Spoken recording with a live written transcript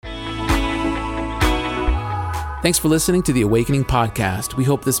Thanks for listening to the Awakening Podcast. We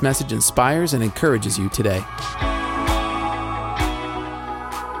hope this message inspires and encourages you today.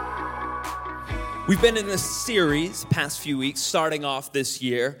 We've been in a series past few weeks, starting off this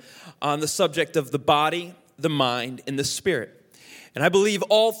year, on the subject of the body, the mind, and the spirit. And I believe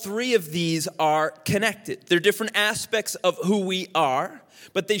all three of these are connected. They're different aspects of who we are,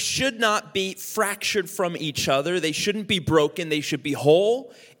 but they should not be fractured from each other. They shouldn't be broken. They should be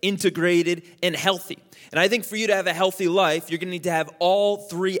whole, integrated, and healthy. And I think for you to have a healthy life, you're going to need to have all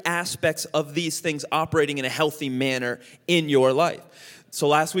three aspects of these things operating in a healthy manner in your life. So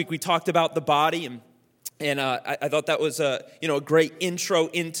last week we talked about the body, and I thought that was a great intro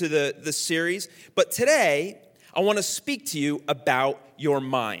into the series. But today I want to speak to you about your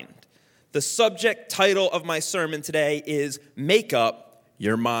mind. The subject title of my sermon today is Make Up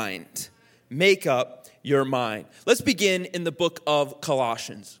Your Mind. Make up your mind. Let's begin in the book of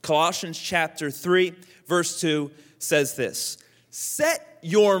Colossians. Colossians chapter 3, verse 2 says this: Set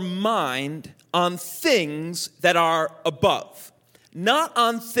your mind on things that are above, not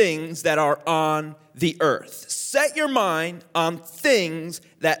on things that are on the earth. Set your mind on things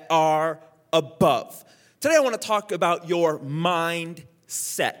that are above. Today I want to talk about your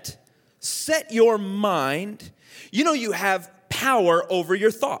mindset. Set your mind. You have power over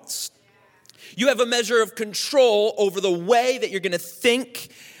your thoughts. You have a measure of control over the way that you're going to think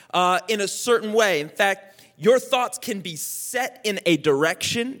in a certain way. In fact, your thoughts can be set in a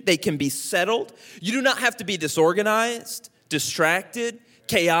direction. They can be settled. You do not have to be disorganized, distracted,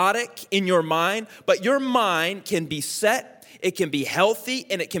 chaotic in your mind, but your mind can be set, it can be healthy,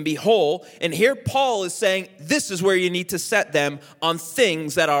 and it can be whole. And here Paul is saying this is where you need to set them, on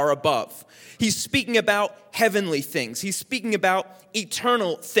things that are above. He's speaking about heavenly things. He's speaking about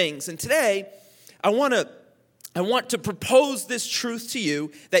eternal things. And today, I want to propose this truth to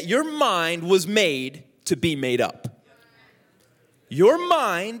you, that your mind was made to be made up. Your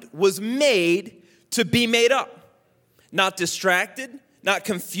mind was made to be made up. Not distracted, not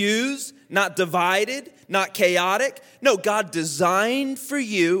confused, not divided, not chaotic. No, God designed for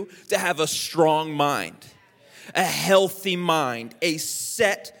you to have a strong mind, a healthy mind, a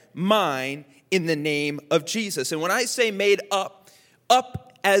set mind in the name of Jesus. And when I say made up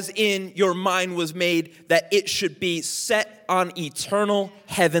as in your mind was made, that it should be set on eternal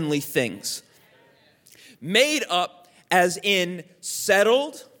heavenly things. Made up as in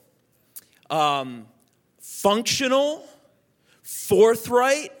settled, functional,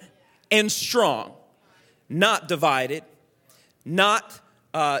 forthright, and strong. Not divided, not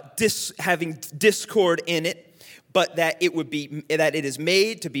having discord in it, but that it is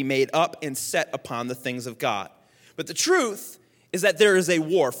made to be made up and set upon the things of God. But the truth is that there is a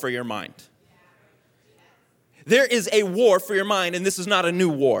war for your mind. There is a war for your mind, and this is not a new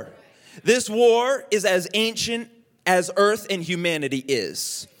war. This war is as ancient as earth and humanity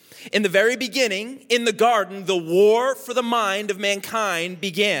is. In the very beginning, in the garden, the war for the mind of mankind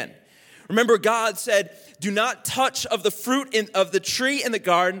began. Remember, God said, do not touch of the fruit of the tree in the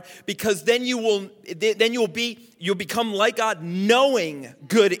garden, because then you'll become like God, knowing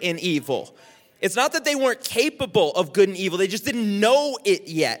good and evil. It's not that they weren't capable of good and evil. They just didn't know it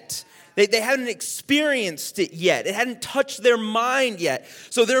yet. They hadn't experienced it yet. It hadn't touched their mind yet.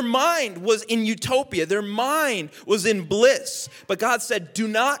 So their mind was in utopia. Their mind was in bliss. But God said, do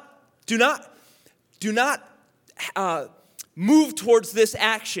not move towards this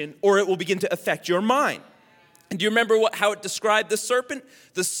action, or it will begin to affect your mind. And do you remember how it described the serpent?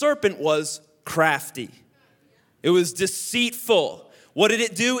 The serpent was crafty. It was deceitful. What did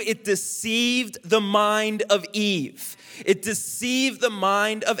it do? It deceived the mind of Eve. It deceived the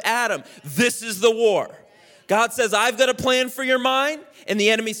mind of Adam. This is the war. God says, I've got a plan for your mind. And the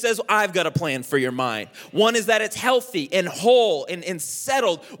enemy says, I've got a plan for your mind. One is that it's healthy and whole and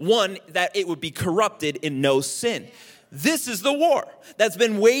settled. One, that it would be corrupted in no sin. This is the war that's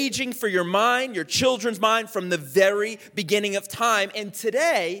been waging for your mind, your children's mind, from the very beginning of time. And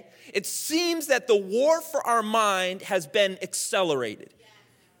today, it seems that the war for our mind has been accelerated.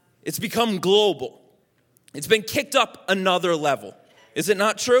 It's become global. It's been kicked up another level. Is it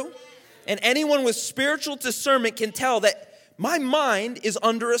not true? And anyone with spiritual discernment can tell that my mind is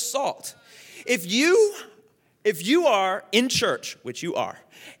under assault. If you are in church, which you are,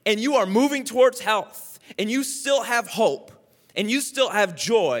 and you are moving towards health, and you still have hope, and you still have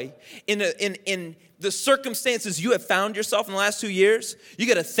joy in the circumstances you have found yourself in the last 2 years, you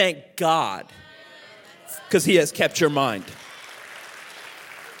got to thank God, because He has kept your mind.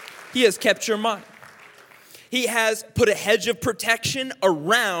 He has kept your mind. He has put a hedge of protection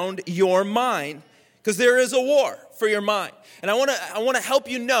around your mind. because there is a war for your mind. And I want to help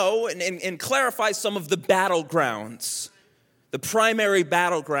you know and clarify some of the battlegrounds, the primary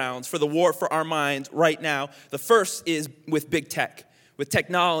battlegrounds for the war for our minds right now. The first is with big tech, with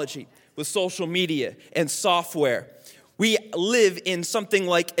technology, with social media and software. We live in something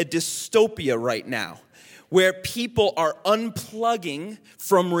like a dystopia right now, where people are unplugging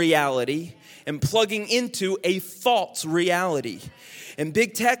from reality and plugging into a false reality. And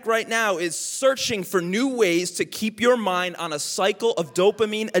big tech right now is searching for new ways to keep your mind on a cycle of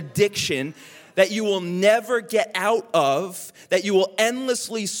dopamine addiction that you will never get out of, that you will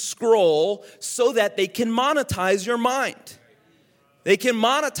endlessly scroll so that they can monetize your mind. They can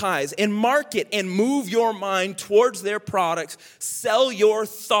monetize and market and move your mind towards their products, sell your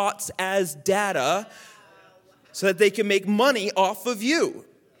thoughts as data so that they can make money off of you.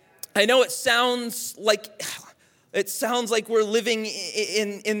 I know it sounds like we're living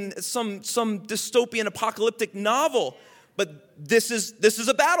in some dystopian apocalyptic novel, but this is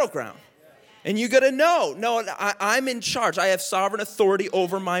a battleground. And you got to know, I'm in charge. I have sovereign authority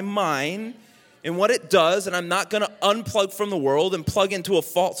over my mind and what it does, and I'm not going to unplug from the world and plug into a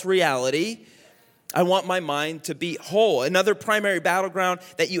false reality. I want my mind to be whole. Another primary battleground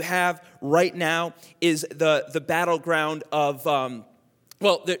that you have right now is the battleground of,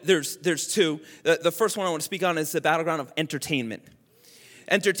 there's two. The first one I want to speak on is the battleground of entertainment.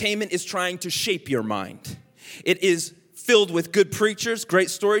 Entertainment is trying to shape your mind. It is filled with good preachers,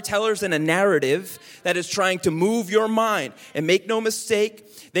 great storytellers, and a narrative that is trying to move your mind. And make no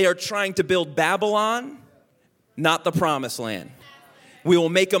mistake, they are trying to build Babylon, not the promised land. We will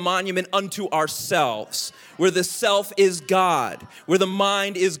make a monument unto ourselves, where the self is God, where the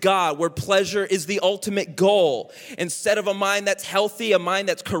mind is God, where pleasure is the ultimate goal. Instead of a mind that's healthy, a mind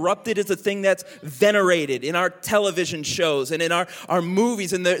that's corrupted is a thing that's venerated in our television shows and in our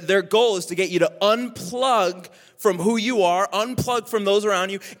movies. And their goal is to get you to unplug from who you are, unplug from those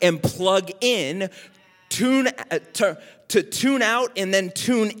around you, and plug in, tune out and then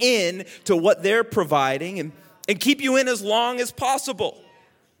tune in to what they're providing and keep you in as long as possible.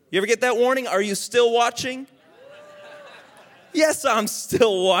 You ever get that warning? Are you still watching? Yes, I'm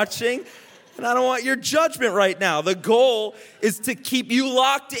still watching, and I don't want your judgment right now. The goal is to keep you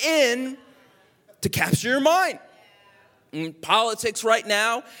locked in to capture your mind. And politics right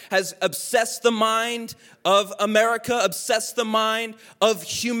now has obsessed the mind of America, obsessed the mind of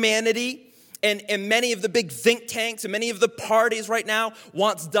humanity. And many of the big think tanks and many of the parties right now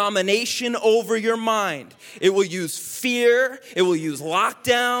wants domination over your mind. It will use fear, it will use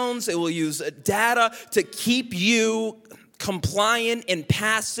lockdowns, it will use data to keep you compliant and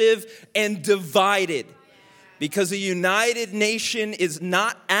passive and divided. Because a united nation is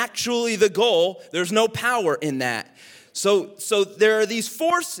not actually the goal. There's no power in that. So there are these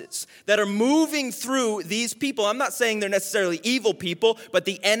forces that are moving through these people. I'm not saying they're necessarily evil people, but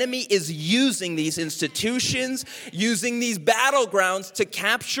the enemy is using these institutions, using these battlegrounds to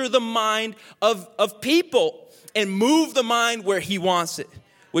capture the mind of people and move the mind where he wants it,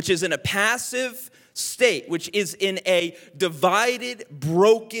 which is in a passive state, which is in a divided,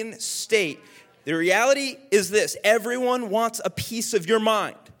 broken state. The reality is this: everyone wants a piece of your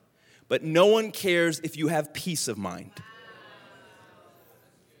mind. But no one cares if you have peace of mind.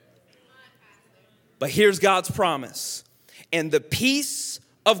 But here's God's promise. And the peace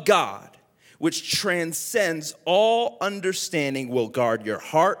of God, which transcends all understanding, will guard your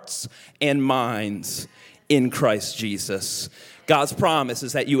hearts and minds in Christ Jesus. God's promise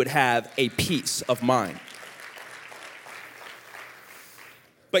is that you would have a peace of mind.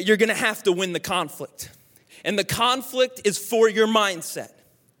 But you're going to have to win the conflict. And the conflict is for your mindset.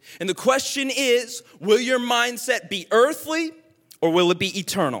 And the question is, will your mindset be earthly or will it be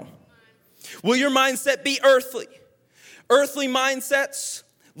eternal? Will your mindset be earthly? Earthly mindsets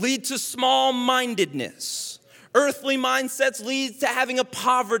lead to small-mindedness. Earthly mindsets lead to having a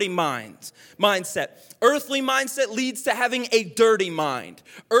poverty mindset. Earthly mindset leads to having a dirty mind.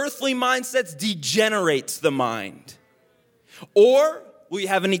 Earthly mindsets degenerates the mind. Or will you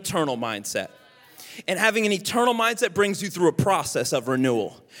have an eternal mindset? And having an eternal mindset brings you through a process of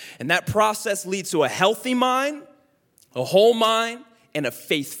renewal. And that process leads to a healthy mind, a whole mind, and a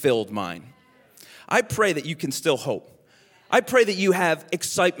faith-filled mind. I pray that you can still hope. I pray that you have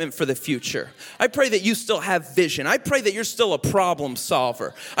excitement for the future. I pray that you still have vision. I pray that you're still a problem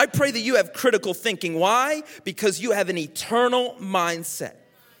solver. I pray that you have critical thinking. Why? Because you have an eternal mindset.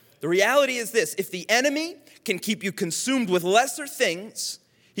 The reality is this: if the enemy can keep you consumed with lesser things,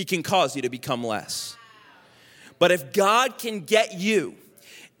 he can cause you to become less. But if God can get you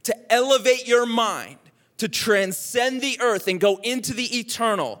to elevate your mind to transcend the earth and go into the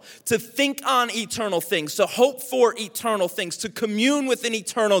eternal, to think on eternal things, to hope for eternal things, to commune with an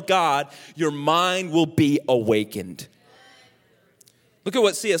eternal God, your mind will be awakened. Look at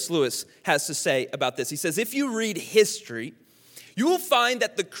what C.S. Lewis has to say about this. He says, if you read history, you will find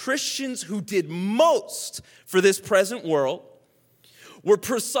that the Christians who did most for this present world were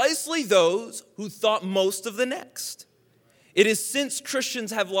precisely those who thought most of the next. It is since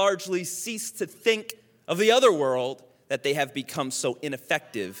Christians have largely ceased to think of the other world that they have become so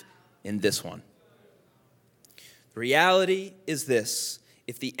ineffective in this one. The reality is this: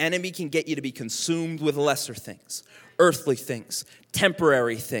 if the enemy can get you to be consumed with lesser things, earthly things,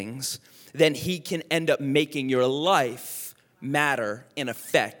 temporary things, then he can end up making your life matter and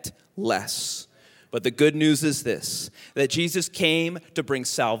affect less. But the good news is this, that Jesus came to bring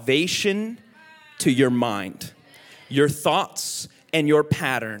salvation to your mind, your thoughts, and your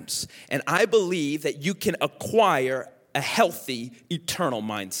patterns. And I believe that you can acquire a healthy, eternal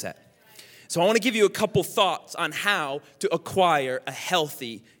mindset. So I want to give you a couple thoughts on how to acquire a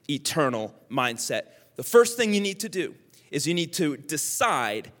healthy, eternal mindset. The first thing you need to do is you need to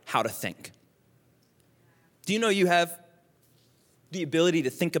decide how to think. Do you know you have the ability to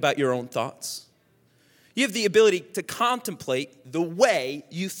think about your own thoughts? You have the ability to contemplate the way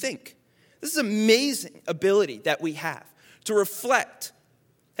you think. This is an amazing ability that we have to reflect.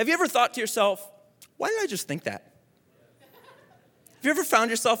 Have you ever thought to yourself, why did I just think that? Have you ever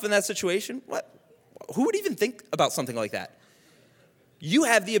found yourself in that situation? Who would even think about something like that? You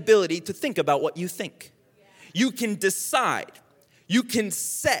have the ability to think about what you think. You can decide. You can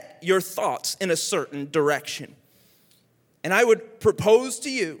set your thoughts in a certain direction. And I would propose to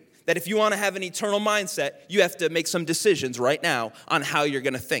you that if you want to have an eternal mindset, you have to make some decisions right now on how you're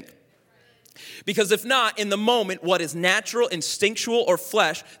going to think. Because if not, in the moment, what is natural, instinctual, or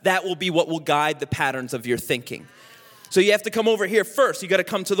flesh, that will be what will guide the patterns of your thinking. So you have to come over here first. You got to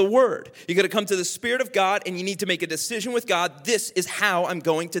come to the Word. You got to come to the Spirit of God, and you need to make a decision with God. This is how I'm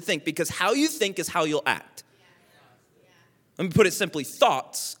going to think, because how you think is how you'll act. Let me put it simply.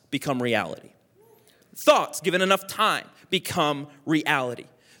 Thoughts become reality. Thoughts, given enough time, become reality.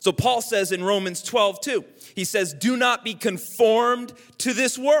 So Paul says in Romans 12:2, he says, do not be conformed to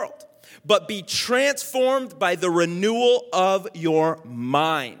this world, but be transformed by the renewal of your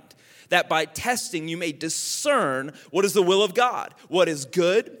mind, that by testing you may discern what is the will of God, what is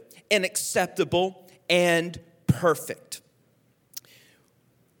good and acceptable and perfect.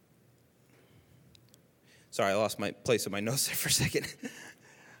 Sorry, I lost my place in my notes there for a second.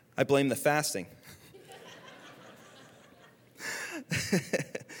 I blame the fasting.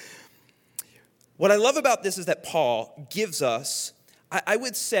 What I love about this is that Paul gives us, I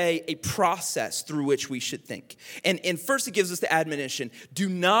would say, a process through which we should think. And first he gives us the admonition, do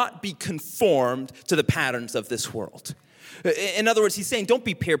not be conformed to the patterns of this world. In other words, he's saying, don't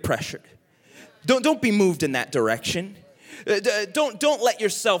be peer pressured. Don't be moved in that direction. Don't let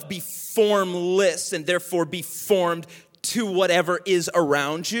yourself be formless and therefore be formed to whatever is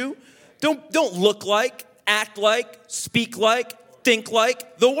around you. Don't look like, act like, speak like, think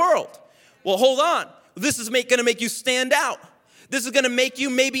like the world. Well, hold on. This is going to make you stand out. This is going to make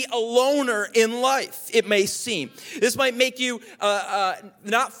you maybe a loner in life, it may seem. This might make you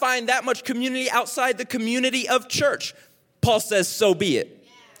not find that much community outside the community of church. Paul says, so be it.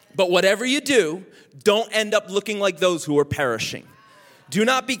 But whatever you do, don't end up looking like those who are perishing. Do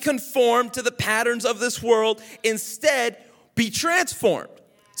not be conformed to the patterns of this world. Instead, be transformed.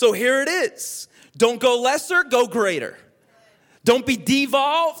 So here it is. Don't go lesser, go greater. Don't be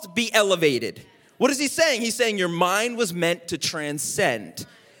devolved, be elevated. What is he saying? He's saying your mind was meant to transcend.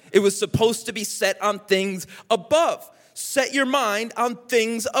 It was supposed to be set on things above. Set your mind on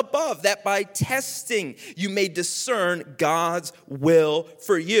things above, that by testing you may discern God's will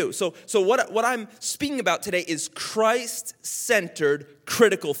for you. So what I'm speaking about today is Christ-centered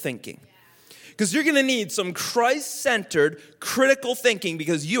critical thinking. Because you're going to need some Christ-centered critical thinking,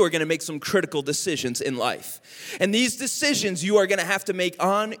 because you are going to make some critical decisions in life. And these decisions you are going to have to make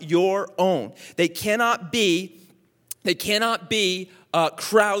on your own. They cannot be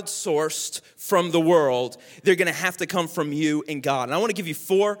crowdsourced from the world. They're going to have to come from you and God. And I want to give you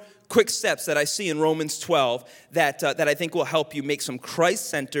 4 quick steps that I see in Romans 12 that I think will help you make some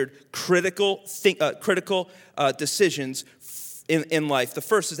Christ-centered critical decisions in life. The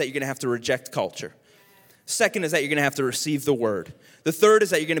first is that you're going to have to reject culture. Second is that you're going to have to receive the word. The third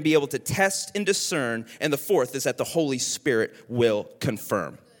is that you're going to be able to test and discern. And the fourth is that the Holy Spirit will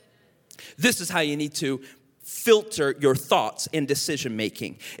confirm. This is how you need to filter your thoughts and decision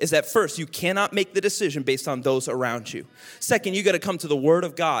making is that first, you cannot make the decision based on those around you. Second, you got to come to the Word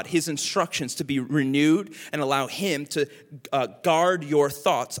of God, His instructions to be renewed and allow Him to guard your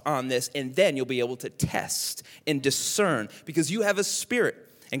thoughts on this. And then you'll be able to test and discern because you have a spirit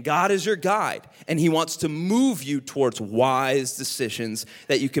and God is your guide and He wants to move you towards wise decisions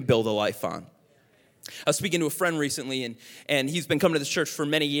that you can build a life on. I was speaking to a friend recently, and he's been coming to this church for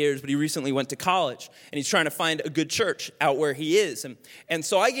many years, but he recently went to college, and he's trying to find a good church out where he is. And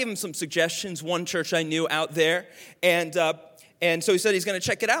so I gave him some suggestions, one church I knew out there, and so he said he's going to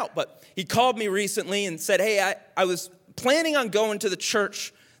check it out. But he called me recently and said, hey, I was planning on going to the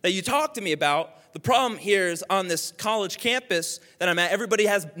church that you talked to me about. The problem here is on this college campus that I'm at, everybody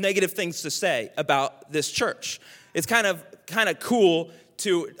has negative things to say about this church. It's kind of cool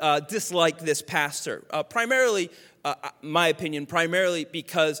to dislike this pastor. Primarily, my opinion, primarily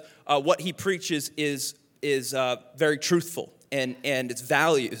because what he preaches is very truthful and its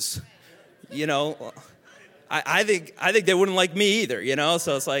values. You know, I think they wouldn't like me either. You know,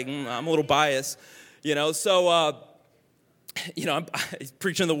 so it's like I'm a little biased. You know, so I'm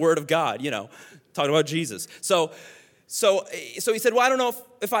preaching the Word of God. You know, talking about Jesus. So he said, well, I don't know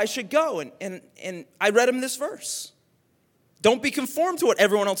if I should go, and I read him this verse. Don't be conformed to what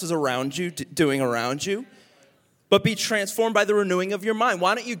everyone else is around you, doing around you, but be transformed by the renewing of your mind.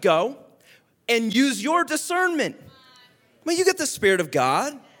 Why don't you go and use your discernment? I mean, you get the Spirit of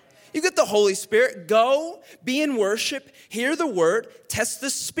God. You get the Holy Spirit. Go, be in worship, hear the word, test the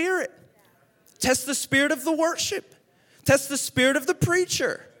Spirit. Test the spirit of the worship. Test the spirit of the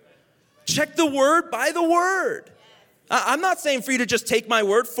preacher. Check the word by the word. I'm not saying for you to just take my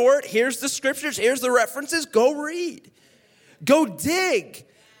word for it. Here's the scriptures. Here's the references. Go read. Go dig,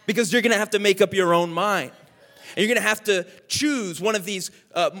 because you're going to have to make up your own mind. And you're going to have to choose one of these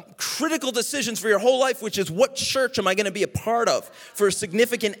critical decisions for your whole life, which is what church am I going to be a part of for a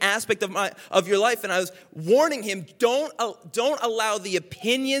significant aspect of your life. And I was warning him, don't allow the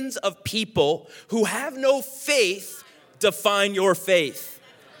opinions of people who have no faith define your faith.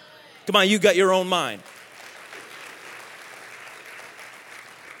 Come on, you got your own mind.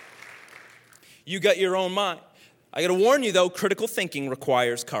 You got your own mind. I got to warn you, though, critical thinking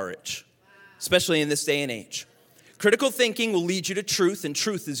requires courage, especially in this day and age. Critical thinking will lead you to truth, and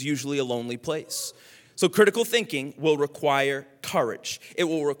truth is usually a lonely place. So critical thinking will require courage. It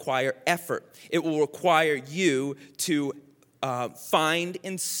will require effort. It will require you to find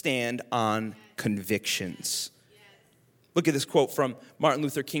and stand on convictions. Look at this quote from Martin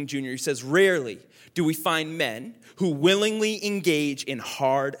Luther King Jr. He says, "Rarely do we find men who willingly engage in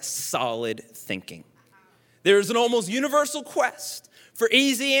hard, solid thinking. There is an almost universal quest for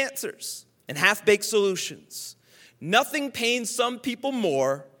easy answers and half-baked solutions. Nothing pains some people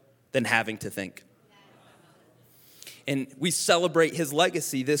more than having to think." And we celebrate his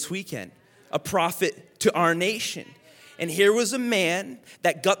legacy this weekend, a prophet to our nation. And here was a man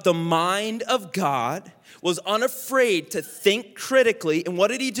that got the mind of God, was unafraid to think critically. And what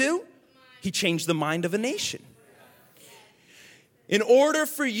did he do? He changed the mind of a nation. In order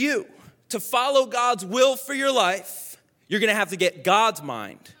for you to follow God's will for your life, you're going to have to get God's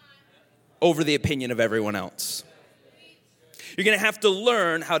mind over the opinion of everyone else. You're going to have to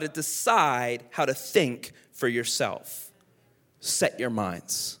learn how to decide how to think for yourself. Set your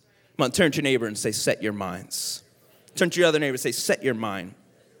minds. Come on, turn to your neighbor and say, set your minds. Turn to your other neighbor and say, set your mind.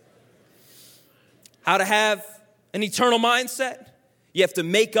 How to have an eternal mindset? You have to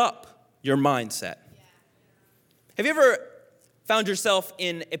make up your mindset. Have you ever found yourself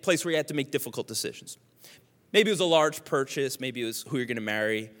in a place where you had to make difficult decisions? Maybe it was a large purchase. Maybe it was who you're going to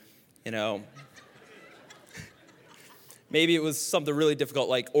marry, you know. Maybe it was something really difficult,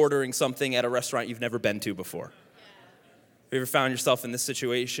 like ordering something at a restaurant you've never been to before. Have you ever found yourself in this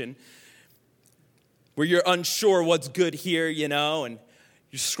situation where you're unsure what's good here, you know, and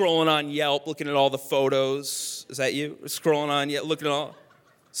you're scrolling on Yelp, looking at all the photos. Is that you? Scrolling on Yelp, looking at all,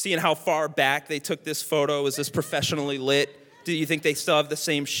 seeing how far back they took this photo. Is this professionally lit? Do you think they still have the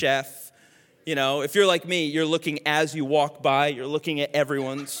same chef? You know, if you're like me, you're looking as you walk by. You're looking at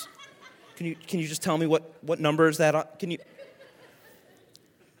everyone's. Can you just tell me what number is that on? Can you?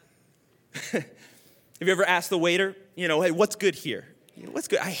 Have you ever asked the waiter, you know, hey, what's good here? You know, what's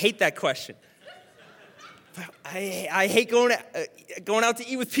good? I hate that question. I hate going out to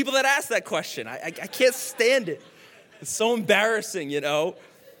eat with people that ask that question. I can't stand it. It's so embarrassing, you know.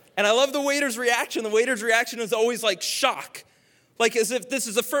 And I love the waiter's reaction. The waiter's reaction is always like shock. Like as if this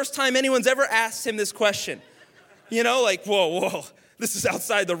is the first time anyone's ever asked him this question. You know, like, whoa, this is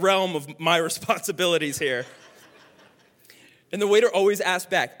outside the realm of my responsibilities here. And the waiter always asks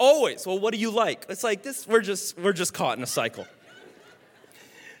back, always, well, what do you like? It's like this, we're just caught in a cycle.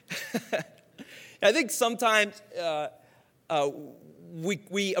 I think sometimes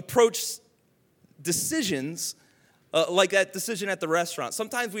we approach decisions like that decision at the restaurant.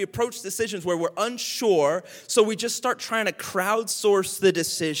 Sometimes we approach decisions where we're unsure, so we just start trying to crowdsource the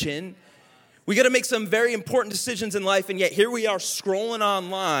decision. We got to make some very important decisions in life, and yet here we are scrolling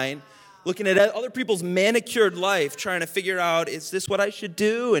online, looking at other people's manicured life, trying to figure out, is this what I should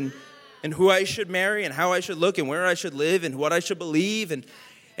do, and who I should marry, and how I should look, and where I should live, and what I should believe, and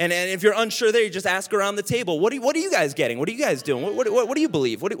if you're unsure there, you just ask around the table, what are you guys getting? What are you guys doing? What do you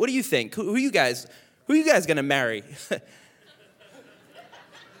believe? What do you think? Who are you guys going to marry?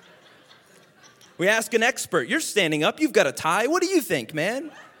 We ask an expert. You're standing up. You've got a tie. What do you think,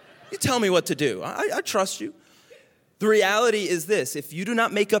 man? You tell me what to do. I trust you. The reality is this. If you do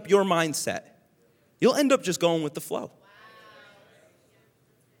not make up your mindset, you'll end up just going with the flow.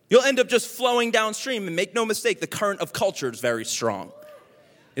 You'll end up just flowing downstream. And make no mistake, the current of culture is very strong.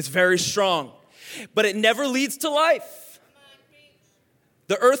 It's very strong. But it never leads to life.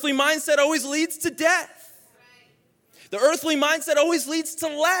 The earthly mindset always leads to death. The earthly mindset always leads to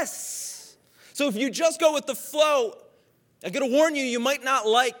less. So if you just go with the flow, I'm going to warn you, you might not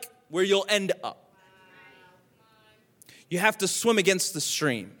like where you'll end up. You have to swim against the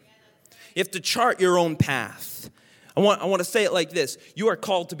stream. You have to chart your own path. I want to say it like this. You are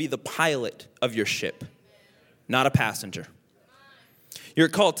called to be the pilot of your ship, not a passenger. You're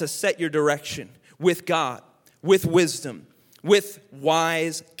called to set your direction with God, with wisdom, with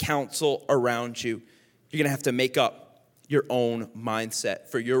wise counsel around you. You're going to have to make up your own mindset,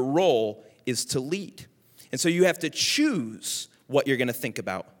 for your role is to lead. And so you have to choose what you're going to think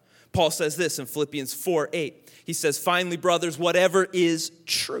about. Paul says this in Philippians 4:8. He says, finally, brothers, whatever is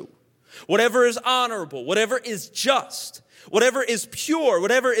true, whatever is honorable, whatever is just, whatever is pure,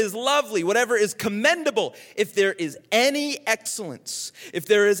 whatever is lovely, whatever is commendable, if there is any excellence, if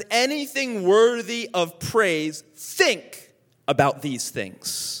there is anything worthy of praise, think about these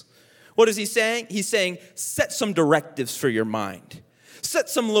things. What is he saying? He's saying, set some directives for your mind. Set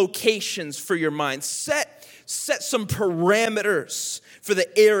some locations for your mind. Set some parameters for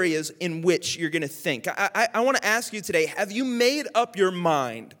the areas in which you're going to think. I want to ask you today, have you made up your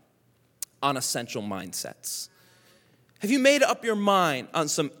mind on essential mindsets? Have you made up your mind on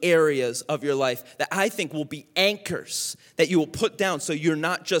some areas of your life that I think will be anchors that you will put down so you're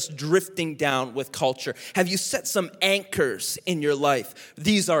not just drifting down with culture? Have you set some anchors in your life?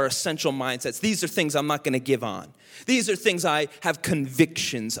 These are essential mindsets. These are things I'm not going to give on. These are things I have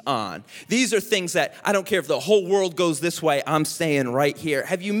convictions on. These are things that I don't care if the whole world goes this way, I'm staying right here.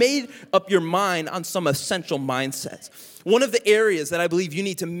 Have you made up your mind on some essential mindsets? One of the areas that I believe you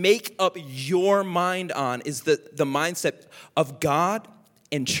need to make up your mind on is the mindset of God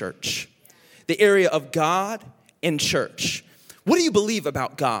and church. The area of God and church. What do you believe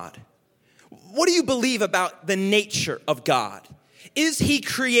about God? What do you believe about the nature of God? Is he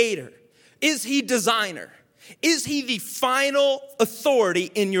creator? Is he designer? Is he the final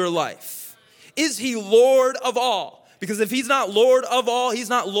authority in your life? Is he Lord of all? Because if he's not Lord of all, he's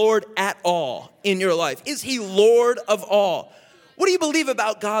not Lord at all in your life. Is he Lord of all? What do you believe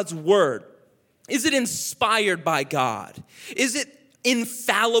about God's word? Is it inspired by God? Is it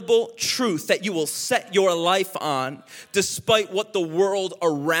infallible truth that you will set your life on despite what the world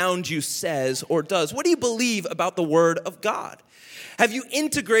around you says or does? What do you believe about the word of God? Have you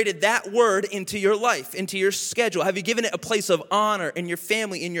integrated that word into your life, into your schedule? Have you given it a place of honor in your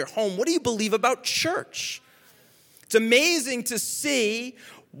family, in your home? What do you believe about church? It's amazing to see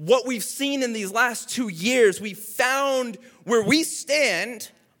what we've seen in these last 2 years. We found where we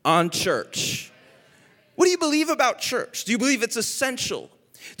stand on church. What do you believe about church? Do you believe it's essential?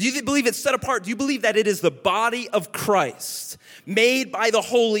 Do you believe it's set apart? Do you believe that it is the body of Christ made by the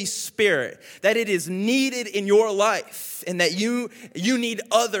Holy Spirit, that it is needed in your life and that you need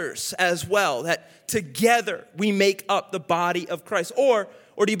others as well, that together we make up the body of Christ? Or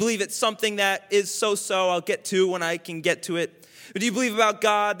do you believe it's something that is so-so, I'll get to when I can get to it? Or do you believe about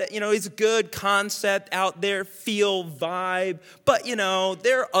God that, it's a good concept out there, feel, vibe, but,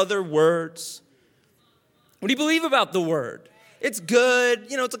 there are other words? What do you believe about the word? It's good,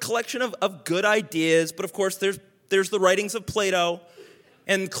 it's a collection of good ideas, but of course there's the writings of Plato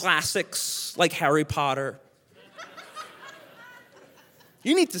and classics like Harry Potter.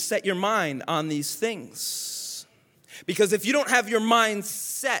 You need to set your mind on these things. Because if you don't have your mind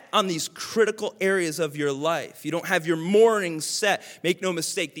set on these critical areas of your life, you don't have your morning set, make no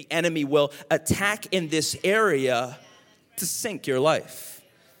mistake, the enemy will attack in this area to sink your life.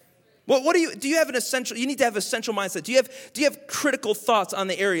 What do you have an essential, you need to have essential mindset. Do you have critical thoughts on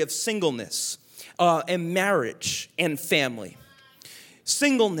the area of singleness and marriage and family?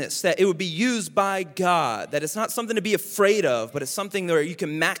 Singleness, that it would be used by God, that it's not something to be afraid of, but it's something where you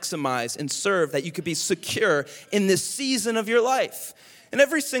can maximize and serve, that you could be secure in this season of your life. And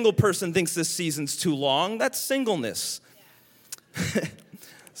every single person thinks this season's too long. That's singleness.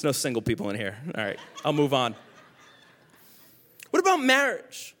 There's no single people in here. All right, I'll move on. What about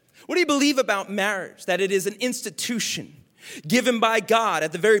marriage? What do you believe about marriage? That it is an institution given by God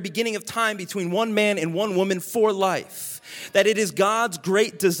at the very beginning of time between one man and one woman for life. That it is God's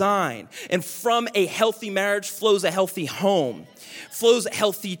great design. And from a healthy marriage flows a healthy home, flows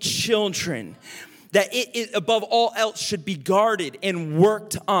healthy children. That it, above all else, should be guarded and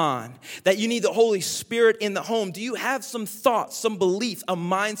worked on. That you need the Holy Spirit in the home. Do you have some thoughts, some belief, a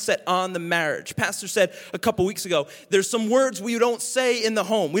mindset on the marriage? Pastor said a couple weeks ago, there's some words we don't say in the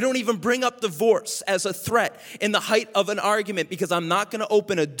home. We don't even bring up divorce as a threat in the height of an argument, because I'm not going to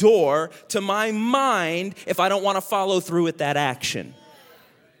open a door to my mind if I don't want to follow through with that action.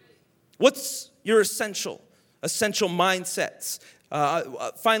 What's your essential mindsets?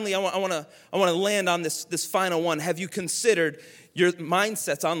 Finally, I want to land on this final one. Have you considered your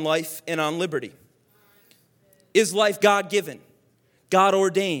mindsets on life and on liberty? Is life God-given,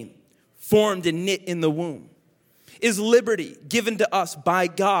 God-ordained, formed and knit in the womb? Is liberty given to us by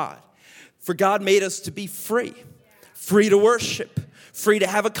God? For God made us to be free to worship, free to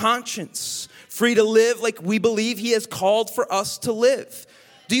have a conscience, free to live like we believe He has called for us to live.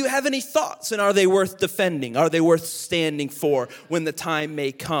 Do you have any thoughts, and are they worth defending? Are they worth standing for when the time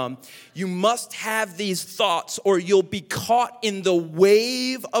may come? You must have these thoughts, or you'll be caught in the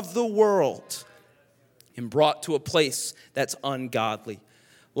wave of the world and brought to a place that's ungodly.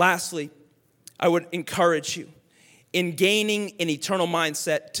 Lastly, I would encourage you in gaining an eternal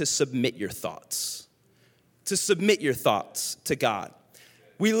mindset to submit your thoughts. To submit your thoughts to God.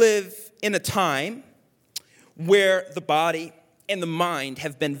 We live in a time where the body and the mind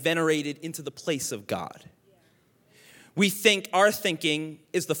have been venerated into the place of God. We think our thinking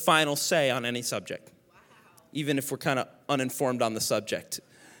is the final say on any subject, even if we're kind of uninformed on the subject.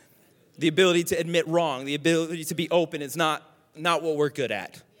 The ability to admit wrong, the ability to be open is not what we're good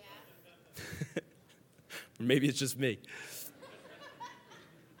at. Or maybe it's just me.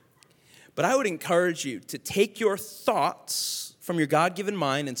 But I would encourage you to take your thoughts from your God-given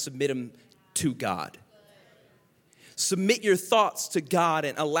mind and submit them to God. Submit your thoughts to God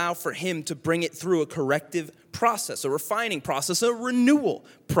and allow for Him to bring it through a corrective process, a refining process, a renewal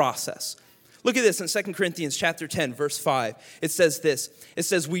process. Look at this in 2 Corinthians chapter 10, verse 5. It says this. It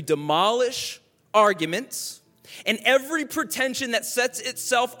says, we demolish arguments and every pretension that sets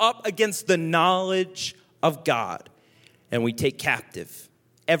itself up against the knowledge of God. And we take captive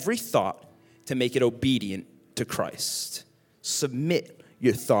every thought to make it obedient to Christ. Submit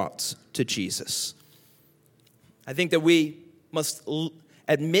your thoughts to Jesus. I think that we must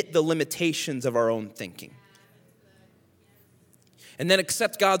admit the limitations of our own thinking. And then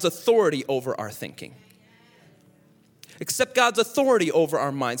accept God's authority over our thinking. Accept God's authority over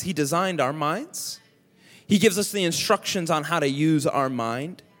our minds. He designed our minds. He gives us the instructions on how to use our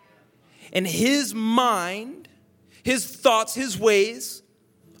mind. And His mind, His thoughts, His ways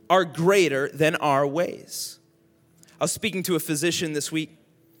are greater than our ways. I was speaking to a physician this week,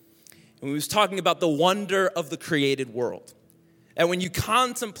 and we was talking about the wonder of the created world. And when you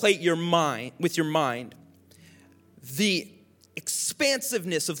contemplate your mind, with your mind, the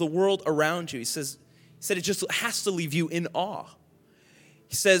expansiveness of the world around you, he said it just has to leave you in awe.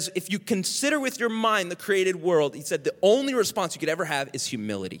 He says, if you consider with your mind the created world, he said the only response you could ever have is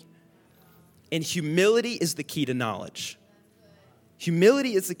humility. And humility is the key to knowledge.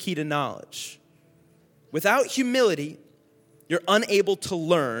 Humility is the key to knowledge. Without humility, you're unable to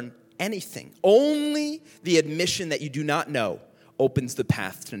learn anything. Only the admission that you do not know opens the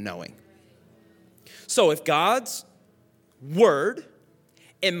path to knowing. So if God's word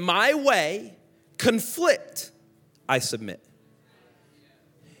and my way conflict, I submit.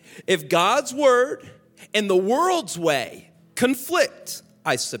 If God's word and the world's way conflict,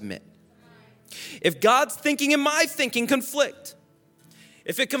 I submit. If God's thinking and my thinking conflict,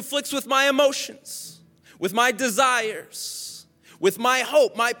 if it conflicts with my emotions, with my desires, with my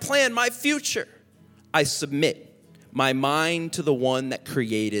hope, my plan, my future, I submit my mind to the one that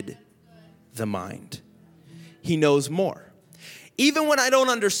created the mind. He knows more. Even when I don't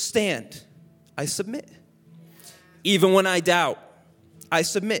understand, I submit. Even when I doubt, I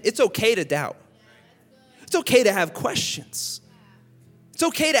submit. It's okay to doubt. It's okay to have questions. It's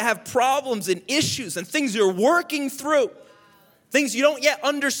okay to have problems and issues and things you're working through. things you don't yet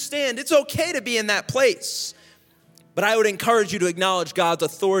understand. It's okay to be in that place. But I would encourage you to acknowledge God's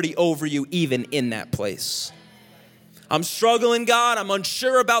authority over you even in that place. I'm struggling, God. I'm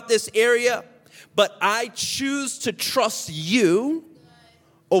unsure about this area, but I choose to trust you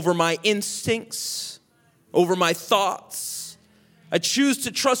over my instincts, over my thoughts. I choose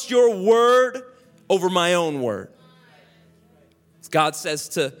to trust your word over my own word. God says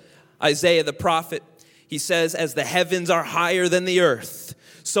to Isaiah the prophet, he says, as the heavens are higher than the earth,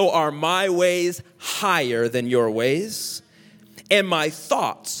 so are my ways higher than your ways, and my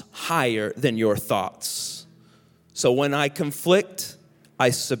thoughts higher than your thoughts. So when I conflict, I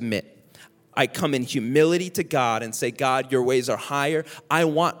submit. I come in humility to God and say, God, your ways are higher. I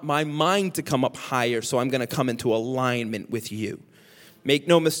want my mind to come up higher, so I'm going to come into alignment with you. Make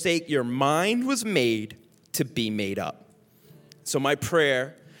no mistake, your mind was made to be made up. So my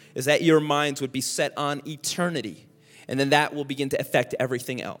prayer is that your minds would be set on eternity, and then that will begin to affect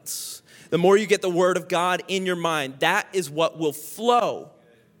everything else. The more you get the word of God in your mind, that is what will flow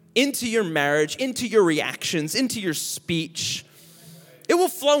into your marriage, into your reactions, into your speech. It will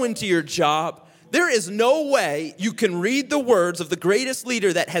flow into your job. There is no way you can read the words of the greatest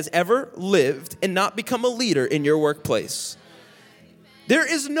leader that has ever lived and not become a leader in your workplace. There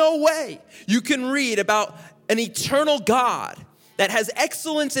is no way you can read about an eternal God that has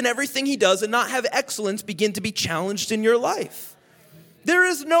excellence in everything he does and not have excellence begin to be challenged in your life. There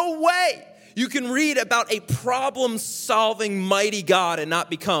is no way you can read about a problem-solving mighty God and not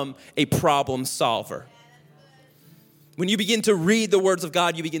become a problem solver. When you begin to read the words of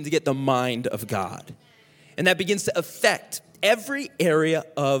God, you begin to get the mind of God. And that begins to affect every area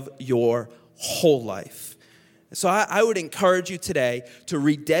of your whole life. So I would encourage you today to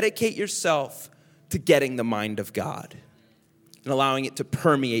rededicate yourself to getting the mind of God and allowing it to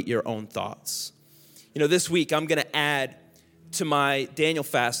permeate your own thoughts. You know, this week I'm going to add to my Daniel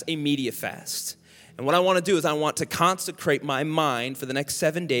fast a media fast. And what I want to do is I want to consecrate my mind for the next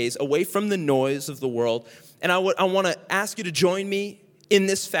 7 days away from the noise of the world. And I want to ask you to join me in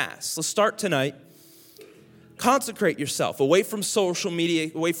this fast. Let's start tonight. Consecrate yourself away from social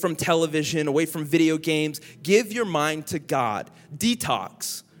media, away from television, away from video games. Give your mind to God.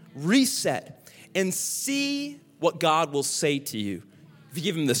 Detox, reset, and see what God will say to you if you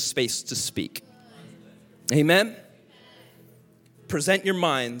give him the space to speak. Amen? Present your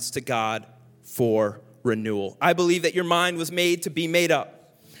minds to God for renewal. I believe that your mind was made to be made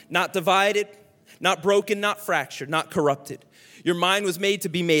up, not divided, not broken, not fractured, not corrupted. Your mind was made to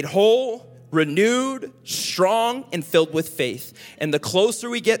be made whole, renewed, strong, and filled with faith. And the closer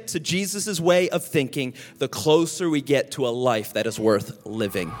we get to Jesus' way of thinking, the closer we get to a life that is worth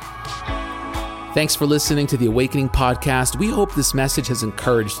living. Thanks for listening to the Awakening Podcast. We hope this message has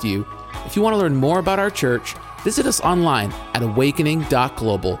encouraged you. If you want to learn more about our church, visit us online at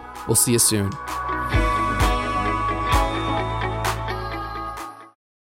awakening.global. We'll see you soon.